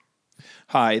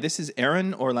Hi, this is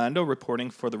Aaron Orlando reporting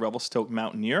for the Revelstoke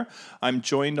Mountaineer. I'm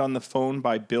joined on the phone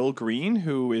by Bill Green,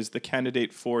 who is the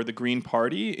candidate for the Green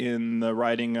Party in the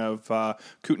riding of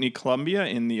Kootenay, Columbia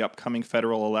in the upcoming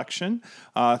federal election.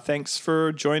 Thanks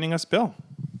for joining us, Bill.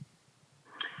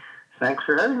 Thanks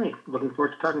for having me. Looking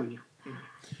forward to talking to you.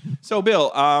 So,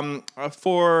 Bill,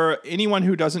 for anyone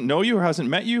who doesn't know you or hasn't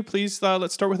met you, please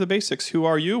let's start with the basics. Who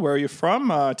are you? Where are you from?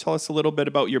 Tell us a little bit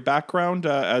about your background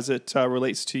as it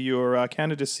relates to your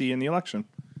candidacy in the election.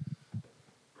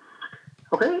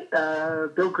 Okay,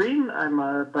 Bill Green. I'm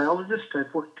a biologist.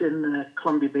 I've worked in the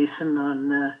Columbia Basin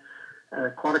on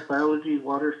aquatic biology,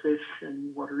 water fish,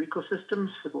 and water ecosystems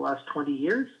for the last 20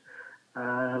 years.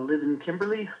 Live in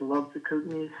Kimberley. Love the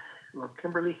Kootenays. Love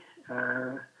Kimberley.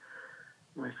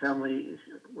 My family,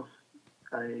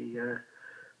 I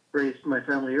raised my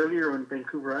family earlier on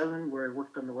Vancouver Island, where I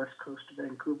worked on the west coast of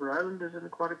Vancouver Island as an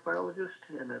aquatic biologist,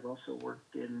 and I've also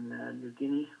worked in New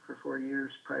Guinea for 4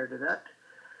 years prior to that.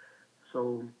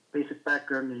 So basic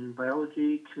background in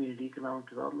biology, community economic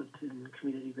development, and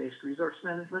community-based resource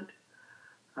management.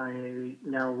 I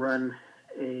now run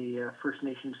a First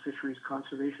Nations fisheries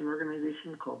conservation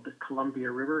organization called the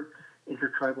Columbia River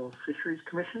Intertribal Fisheries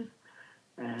Commission,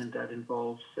 and that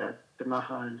involves the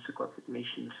Ktunaxa and Secwepemc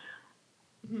Nations.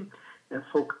 And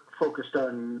focused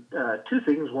on two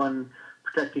things. One,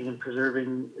 protecting and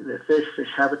preserving the fish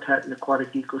habitat and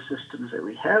aquatic ecosystems that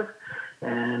we have,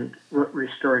 and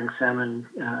restoring salmon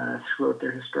throughout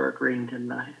their historic range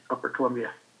in Upper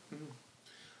Columbia.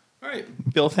 All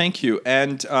right, Bill, thank you.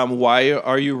 And why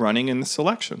are you running in this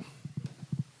election?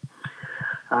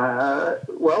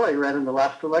 Well, I ran in the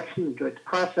last election, enjoyed the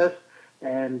process,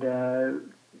 and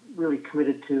really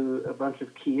committed to a bunch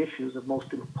of key issues, the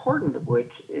most important of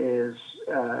which is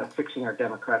fixing our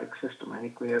democratic system. I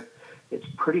think it's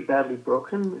pretty badly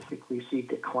broken. I think we see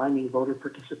declining voter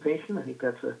participation. I think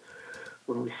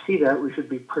when we see that, we should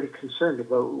be pretty concerned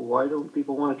about why don't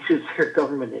people want to choose their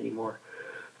government anymore.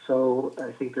 So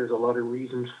I think there's a lot of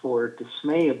reasons for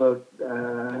dismay about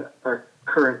our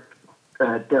current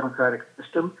democratic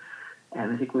system,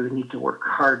 and I think we need to work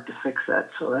hard to fix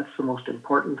that. So that's the most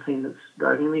important thing that's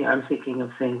driving me. I'm thinking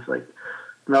of things like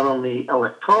not only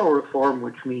electoral reform,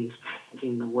 which means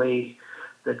changing the way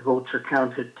that votes are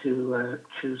counted to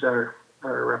choose our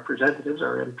representatives,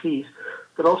 our MPs,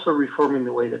 but also reforming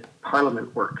the way that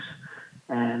Parliament works.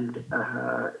 And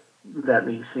that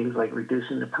means things like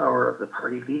reducing the power of the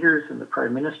party leaders and the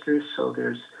prime ministers, so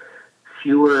there's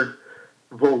fewer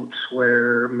votes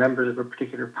where members of a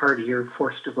particular party are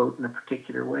forced to vote in a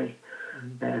particular way.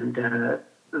 And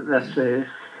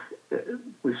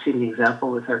we've seen the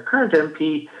example with our current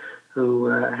MP who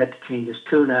had to change his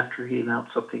tune after he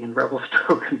announced something in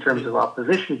Revelstoke in terms of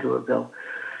opposition to a bill.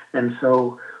 And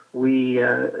so we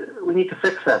need to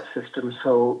fix that system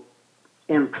so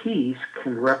MPs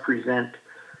can represent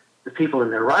the people in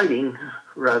their riding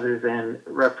rather than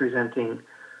representing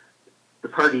the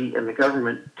party and the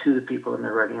government to the people in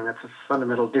their riding. And that's a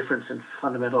fundamental difference and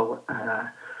fundamental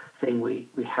thing we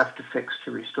have to fix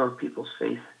to restore people's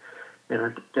faith in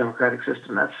our democratic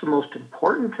system. That's the most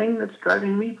important thing that's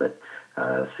driving me, but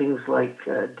things like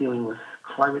dealing with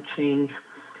climate change,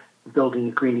 building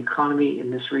a green economy in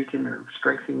this region, or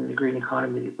strengthening the green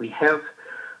economy that we have,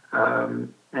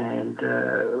 and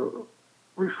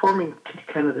reforming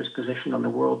Canada's position on the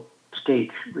world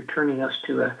stage, returning us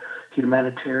to a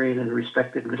humanitarian and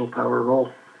respected middle power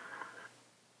role.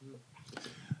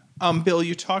 Bill,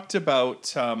 you talked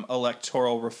about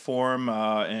electoral reform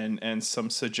and some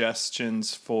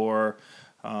suggestions for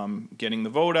getting the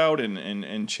vote out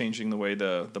and changing the way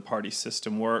the party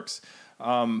system works.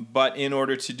 But in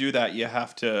order to do that, you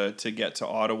have to get to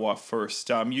Ottawa first.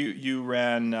 You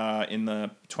ran in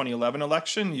the 2011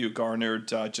 election. You garnered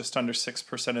just under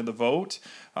 6% of the vote.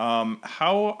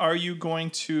 How are you going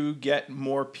to get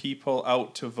more people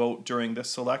out to vote during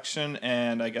this election?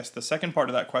 And I guess the second part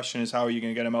of that question is, how are you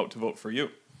going to get them out to vote for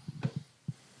you?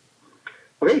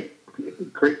 Okay,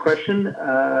 great question.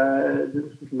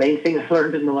 The main thing I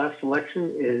learned in the last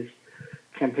election is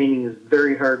campaigning is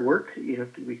very hard work. You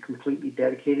have to be completely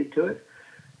dedicated to it.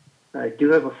 I do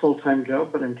have a full-time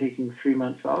job, but I'm taking 3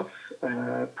 months off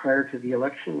prior to the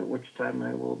election, at which time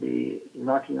I will be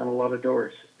knocking on a lot of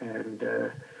doors. And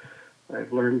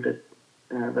I've learned that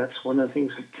that's one of the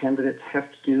things that candidates have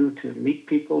to do, to meet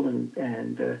people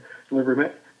and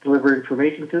deliver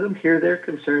information to them, hear their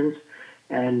concerns,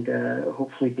 and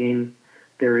hopefully gain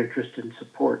their interest and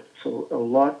support. So a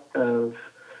lot of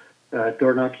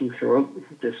door knocking throughout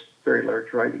this very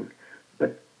large riding.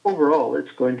 But overall,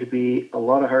 it's going to be a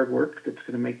lot of hard work that's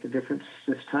going to make the difference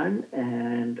this time,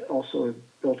 and also a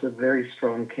built a very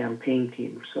strong campaign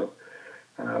team. So,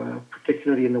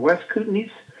 particularly in the West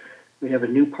Kootenays, we have a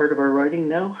new part of our riding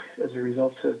now as a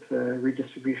result of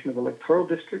redistribution of electoral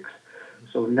districts.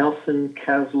 So Nelson,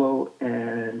 Kaslo,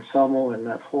 and Salmo, and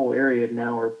that whole area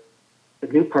now are a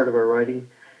new part of our riding.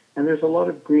 And there's a lot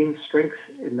of green strength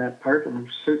in that part, and I'm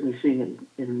certainly seeing it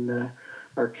in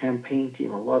our campaign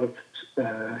team. A lot of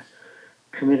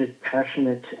committed,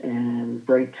 passionate, and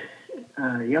bright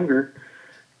younger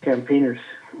campaigners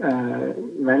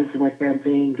managing my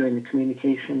campaign, doing the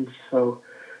communications. So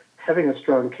having a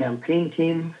strong campaign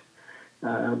team,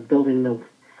 building the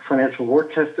financial war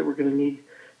chest that we're going to need,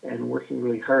 and working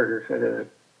really hard are kind of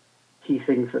key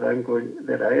things that I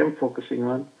am focusing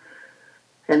on.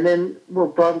 And then more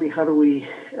broadly, how do we,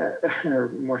 or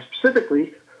more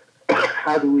specifically,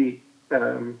 how do we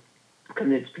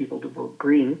convince people to vote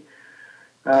green?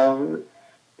 I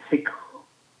think,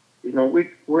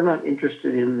 we're not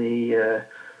interested in the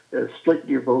split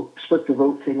the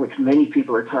vote thing, which many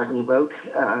people are talking about.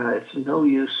 It's no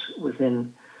use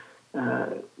between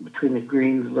the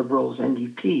Greens, Liberals,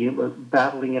 NDP about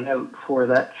battling it out for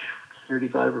that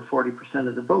 35 or 40%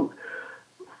 of the vote.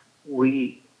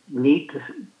 We need to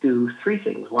do three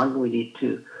things. One, we need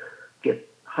to get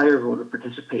higher voter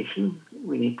participation.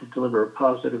 We need to deliver a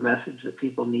positive message that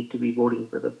people need to be voting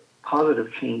for the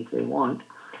positive change they want.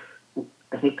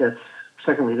 I think that's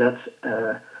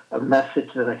a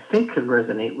message that I think can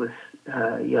resonate with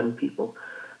young people.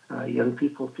 Young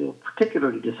people feel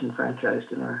particularly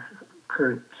disenfranchised in our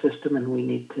current system, and we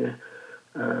need to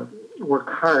work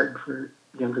hard for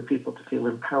younger people to feel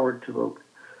empowered to vote.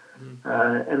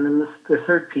 And then the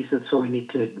third piece is,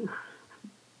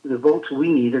 the votes we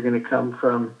need are going to come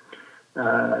from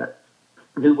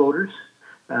new voters,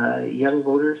 young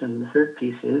voters, and the third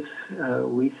piece is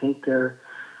we think there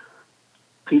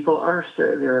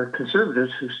are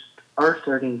conservatives who are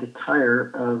starting to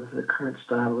tire of the current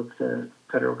style of the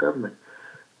federal government.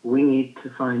 We need to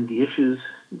find the issues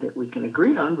that we can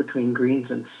agree on between Greens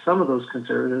and some of those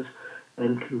conservatives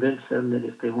and convince them that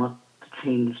if they want to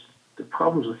change the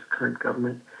problems with the current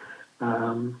government,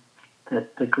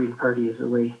 that the Green Party is the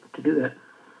way to do that.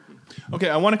 Okay,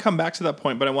 I want to come back to that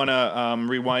point, but I want to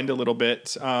rewind a little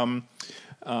bit.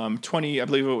 I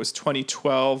believe it was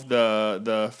 2012,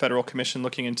 the Federal Commission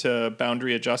looking into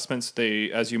boundary adjustments.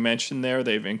 They, as you mentioned there,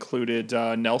 they've included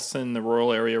Nelson, the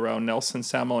rural area around Nelson,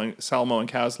 Salmo, and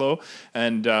Kaslo,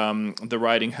 and the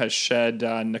riding has shed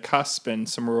Nakusp and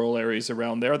some rural areas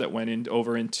around there that went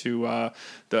over into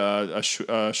the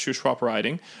Shuswap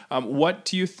riding. What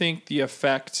do you think the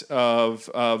effect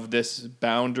of this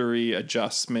boundary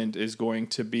adjustment is going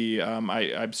to be?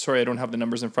 I'm sorry, I don't have the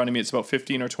numbers in front of me. It's about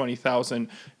 15 or 20,000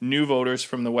 new voters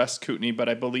from the West Kootenay, but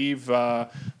I believe the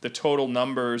total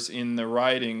numbers in the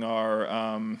riding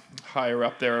are higher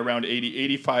up there, around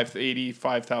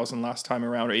 85,000 last time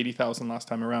around, or 80,000 last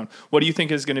time around. What do you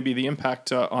think is going to be the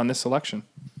impact on this election?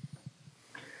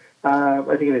 I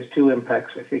think it has two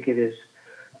impacts. I think it is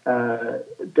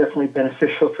definitely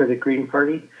beneficial for the Green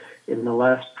Party. In the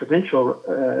last provincial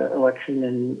election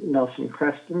in Nelson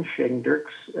Creston, Shane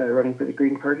Dirks, running for the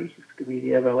Green Party to be the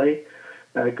MLA,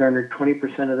 garnered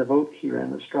 20% of the vote. He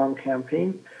ran a strong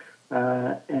campaign,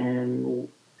 and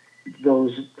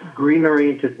those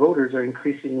green-oriented voters are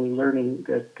increasingly learning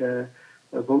that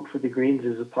a vote for the Greens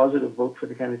is a positive vote for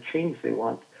the kind of change they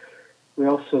want. We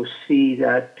also see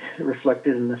that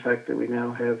reflected in the fact that we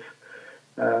now have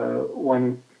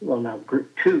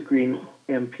two Green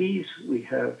MPs. We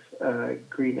have a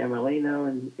Green MLA now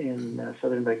in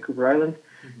Southern Vancouver Island,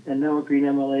 and now a Green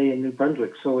MLA in New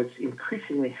Brunswick. So it's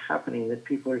increasingly happening that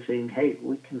people are saying, hey,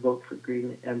 we can vote for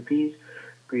Green MPs,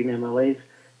 Green MLAs,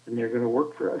 and they're going to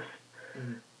work for us.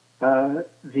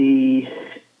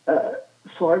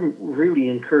 So I'm really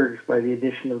encouraged by the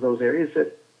addition of those areas.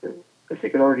 That I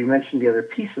think I already mentioned the other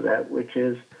piece of that, which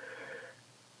is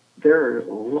there are a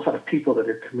lot of people that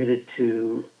are committed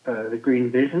to the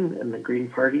Green Vision and the Green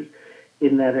Party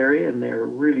in that area, and they're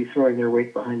really throwing their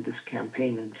weight behind this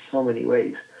campaign in so many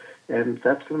ways, and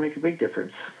that's going to make a big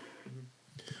difference.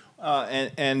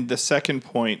 And the second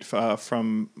point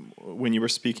from when you were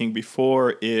speaking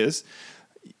before is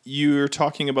you're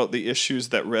talking about the issues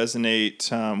that resonate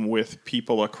with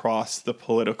people across the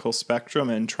political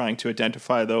spectrum and trying to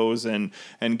identify those and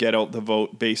get out the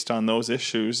vote based on those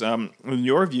issues. In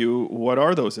your view, what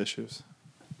are those issues?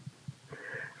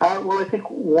 Well, I think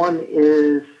one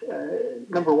is,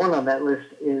 number one on that list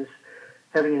is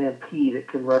having an MP that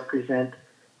can represent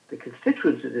the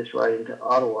constituents of this riding to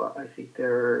Ottawa. I think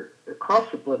there are,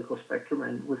 across the political spectrum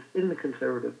and within the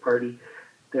Conservative Party,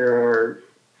 there are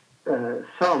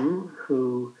some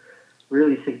who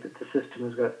really think that the system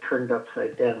has got turned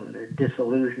upside down. They're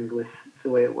disillusioned with the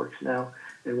way it works now,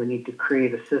 and we need to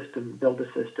create a system, build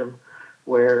a system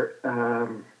where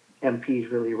MPs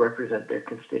really represent their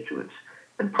constituents.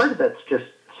 And part of that's just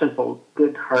simple,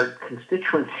 good, hard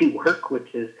constituency work,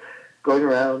 which is going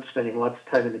around, spending lots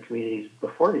of time in the communities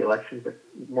before the election, but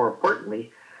more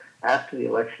importantly, after the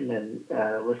election, and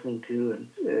listening to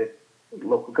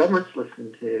local governments,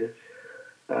 listening to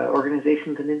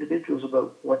organizations and individuals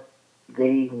about what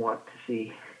they want to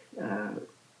see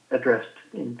addressed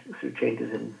through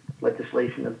changes in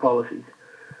legislation and policies.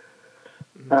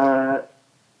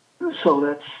 So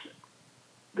that's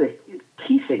the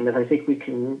key thing that I think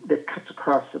that cuts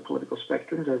across the political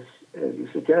spectrums, as you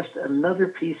suggest. Another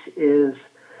piece is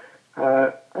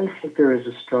I think there is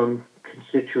a strong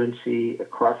constituency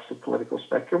across the political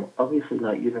spectrum, obviously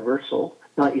not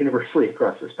universally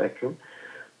across the spectrum,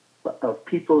 but of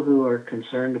people who are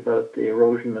concerned about the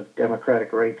erosion of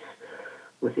democratic rights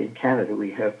within Canada.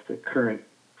 We have the current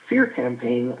fear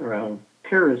campaign around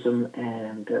terrorism,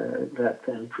 and that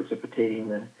then precipitating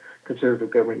the Conservative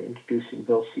government introducing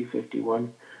Bill C-51.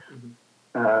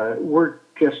 We're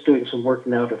just doing some work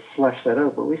now to flesh that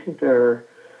out, but we think there are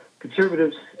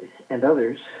Conservatives and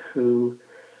others who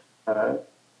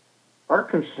are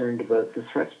concerned about the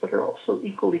threats, but are also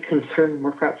equally concerned,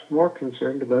 perhaps more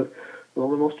concerned about, well,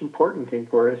 the most important thing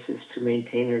for us is to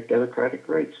maintain our democratic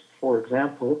rights. For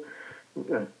example,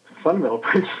 a fundamental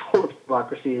principle of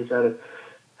democracy is that of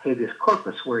habeas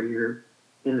corpus, where you're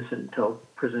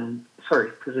presumed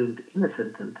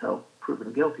innocent until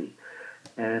proven guilty.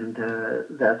 And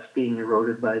that's being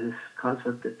eroded by this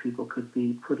concept that people could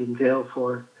be put in jail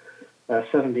for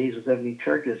 7 days without any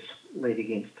charges laid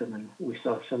against them. And we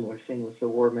saw a similar thing with the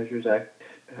War Measures Act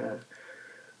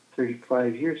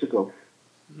 35 years ago.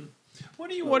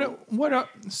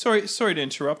 Sorry to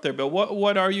interrupt there, Bill.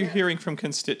 What are you hearing from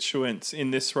constituents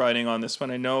in this riding on this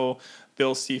one? I know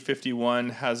Bill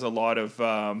C-51 has a lot of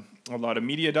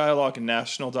media dialogue and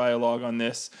national dialogue on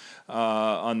this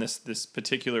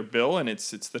particular bill, and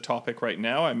it's the topic right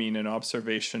now. I mean, an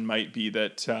observation might be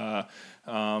that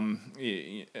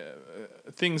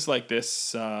things like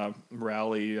this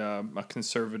rally a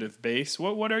conservative base.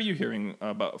 What are you hearing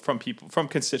about from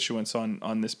constituents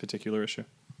on this particular issue?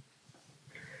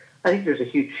 I think there's a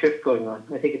huge shift going on.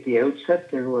 I think at the outset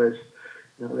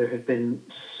there had been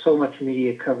so much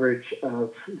media coverage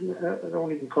of, I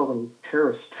don't even call them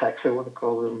terrorist attacks, I want to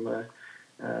call them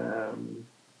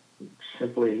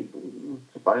simply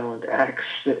violent acts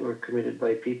that were committed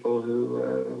by people who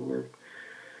were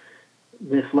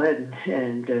misled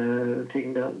and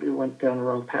went down the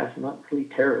wrong path, not really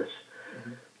terrorists.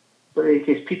 Mm-hmm. But in any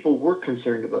case, people were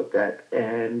concerned about that,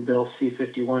 and Bill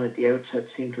C-51 at the outset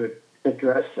seemed to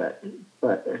address that.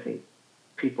 But I think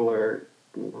people are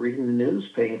reading the news,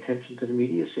 paying attention to the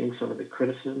media, seeing some of the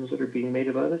criticisms that are being made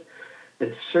about it,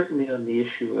 and certainly on the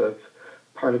issue of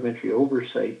parliamentary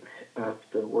oversight of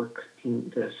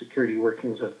the security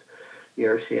workings of the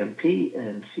RCMP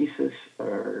and CSIS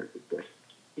are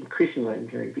increasingly I'm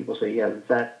hearing people say, yeah,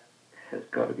 that has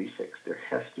got to be fixed. There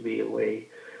has to be a way.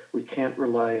 We can't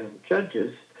rely on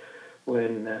judges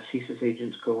when CSIS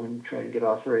agents go and try and get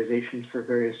authorizations for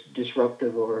various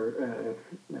disruptive or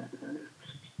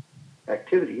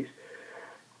activities,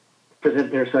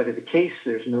 present their side of the case.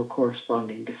 There's no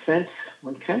corresponding defense.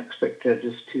 One can't expect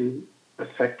judges to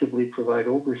effectively provide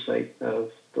oversight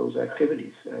of those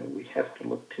activities. We have to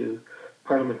look to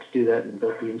Parliament to do that and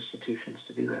build the institutions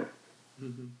to do that.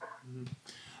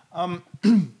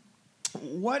 Mm-hmm.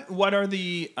 What are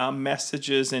the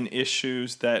messages and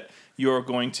issues that you're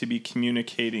going to be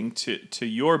communicating to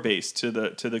your base, to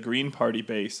the Green Party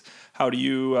base? How do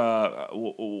you?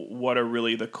 What are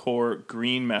really the core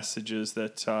Green messages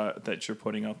that you're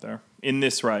putting out there in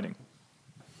this riding?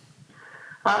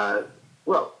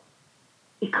 Well,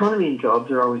 economy and jobs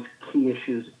are always key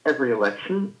issues every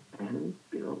election, and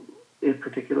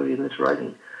particularly in this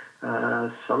riding.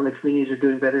 Some of the communities are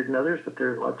doing better than others, but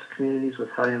there are lots of communities with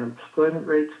high unemployment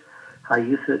rates, high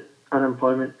youth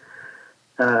unemployment.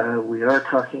 I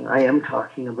am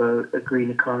talking about a green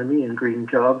economy and green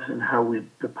jobs and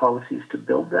the policies to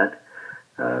build that.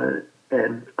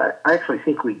 And I actually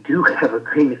think we do have a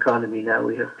green economy now.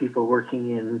 We have people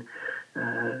working in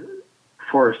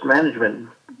forest management.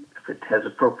 If it has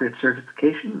appropriate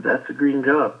certification, that's a green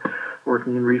job.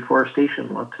 Working in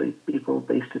reforestation, lots of people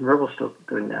based in Revelstoke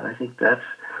doing that. I think that's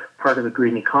part of the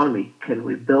green economy. Can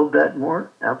we build that more?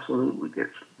 Absolutely.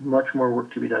 There's much more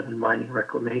work to be done in mining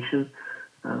reclamation,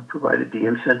 provided the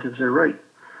incentives are right.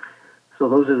 So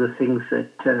those are the things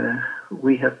that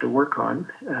we have to work on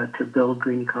to build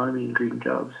green economy and green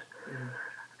jobs.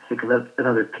 think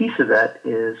another piece of that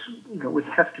is, we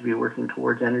have to be working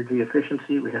towards energy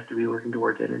efficiency. We have to be working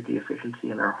towards energy efficiency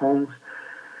in our homes.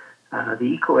 The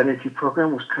Eco Energy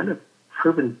Program was kind of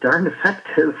proven darn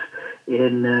effective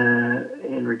in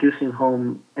reducing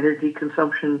home energy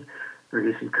consumption,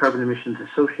 reducing carbon emissions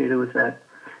associated with that,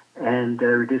 and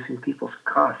reducing people's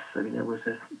costs. I mean, it was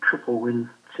a triple win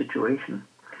situation.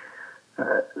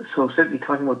 So certainly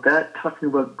talking about that, talking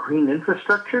about green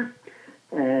infrastructure,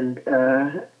 and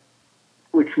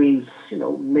which means,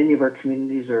 many of our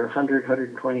communities are 100,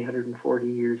 120, 140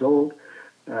 years old,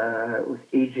 with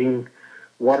aging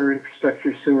water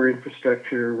infrastructure, sewer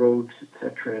infrastructure, roads,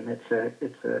 etc. And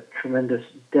it's a tremendous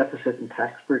deficit and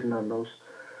tax burden on those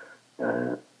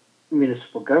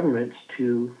municipal governments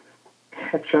to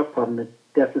catch up on the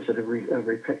deficit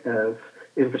of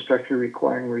infrastructure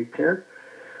requiring repair.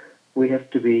 We have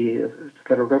to be, the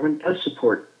federal government does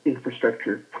support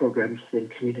infrastructure programs in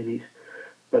communities,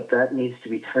 but that needs to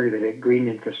be targeted at green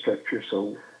infrastructure,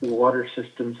 so water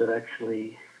systems that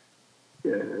actually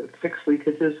fix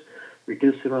leakages,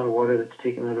 reduce the amount of water that's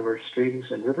taken out of our streams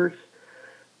and rivers.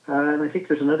 And I think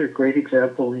there's another great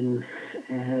example in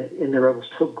the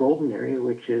Revelstoke Golden area,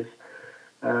 which is,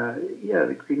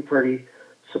 the Green Party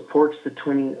supports the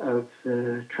twinning of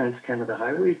the Trans-Canada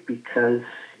Highway because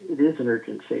it is an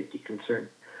urgent safety concern.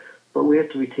 But we have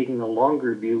to be taking a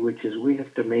longer view, which is we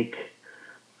have to make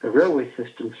the railway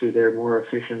system through there more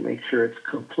efficient, make sure it's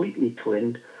completely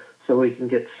twinned, so we can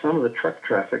get some of the truck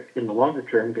traffic, in the longer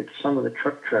term, get some of the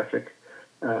truck traffic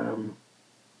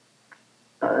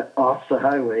off the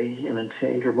highway and into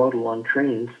intermodal on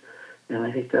trains. And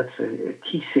I think that's a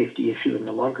key safety issue in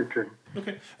the longer term.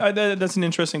 Okay, that's an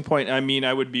interesting point. I mean,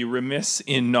 I would be remiss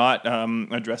in not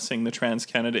addressing the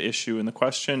Trans-Canada issue in the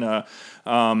question.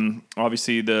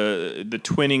 Obviously, the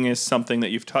twinning is something that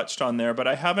you've touched on there, but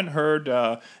I haven't heard,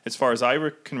 as far as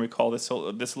I can recall, this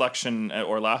election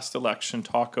or last election,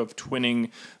 talk of twinning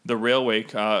the railway.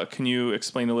 Can you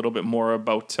explain a little bit more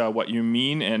about what you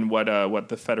mean and what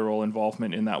the federal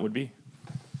involvement in that would be?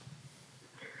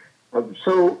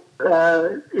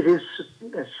 It is,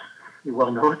 as you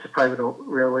well know, it's a private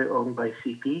railway owned by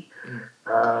CP,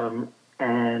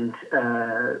 and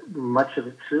much of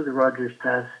it through the Rogers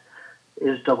Pass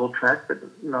is double track,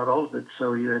 but not all of it.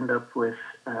 So you end up with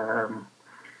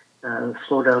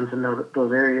slowdowns in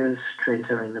those areas, trains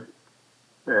having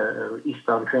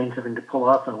eastbound trains having to pull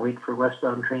off and wait for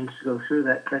westbound trains to go through,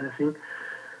 that kind of thing.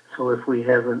 So if we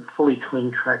have a fully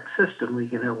twin track system, we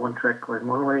can have one track going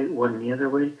one way, one the other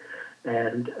way.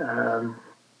 And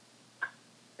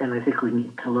I think we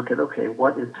need to look at, okay,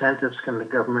 what incentives can the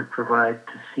government provide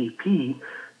to CP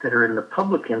that are in the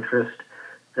public interest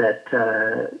that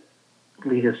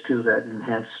lead us to that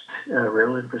enhanced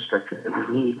rail infrastructure that we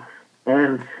need,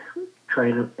 and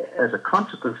trying to, as a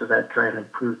consequence of that, try and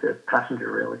improve the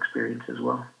passenger rail experience as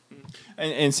well.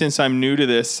 And since I'm new to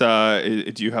this,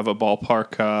 do you have a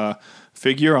ballpark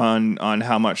figure on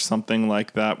how much something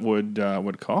like that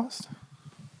would cost?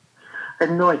 I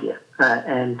have no idea.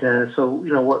 So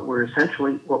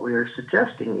what we are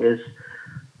suggesting is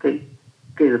a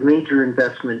major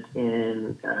investment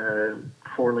in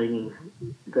four-laning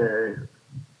the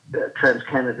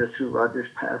Trans-Canada through Rogers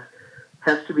Pass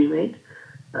has to be made.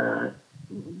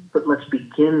 But let's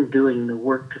begin doing the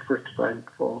work to first find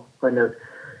out,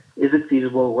 is it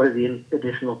feasible? What are the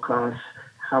additional costs?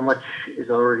 How much is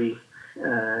already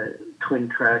twin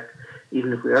track?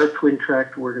 Even if we are twin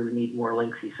tracked, where do we need more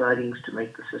lengthy sidings to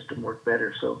make the system work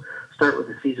better? So start with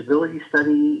a feasibility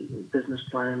study, business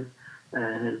plan,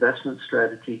 and investment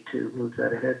strategy to move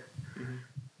that ahead. Mm-hmm.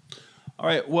 All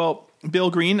right. Well,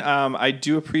 Bill Green, I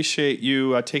do appreciate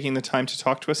you taking the time to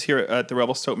talk to us here at the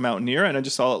Revelstoke Mountaineer. And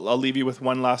I'll leave you with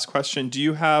one last question. Do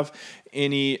you have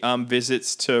any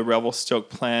visits to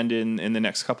Revelstoke planned in the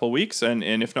next couple of weeks? And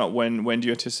if not, when do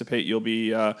you anticipate you'll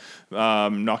be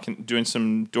doing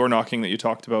some door knocking that you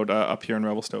talked about up here in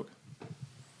Revelstoke?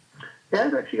 Yeah,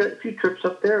 I've actually got a few trips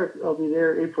up there. I'll be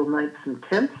there April 9th and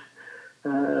 10th.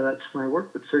 That's my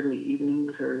work, but certainly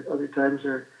evenings or other times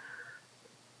are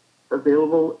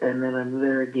available. And then I'm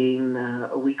there again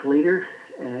a week later.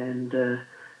 And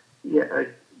I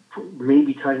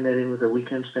maybe tying that in with a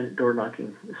weekend spent door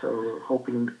knocking. So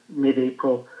hoping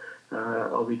mid-April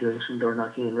I'll be doing some door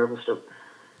knocking in Revelstoke.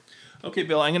 Okay,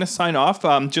 Bill, I'm going to sign off.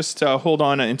 Just hold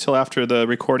on until after the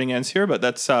recording ends here. But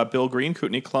that's Bill Green,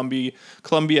 Kootenay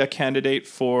Columbia candidate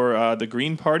for the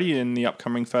Green Party in the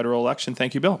upcoming federal election.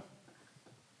 Thank you, Bill.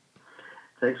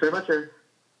 Thanks very much, Aaron.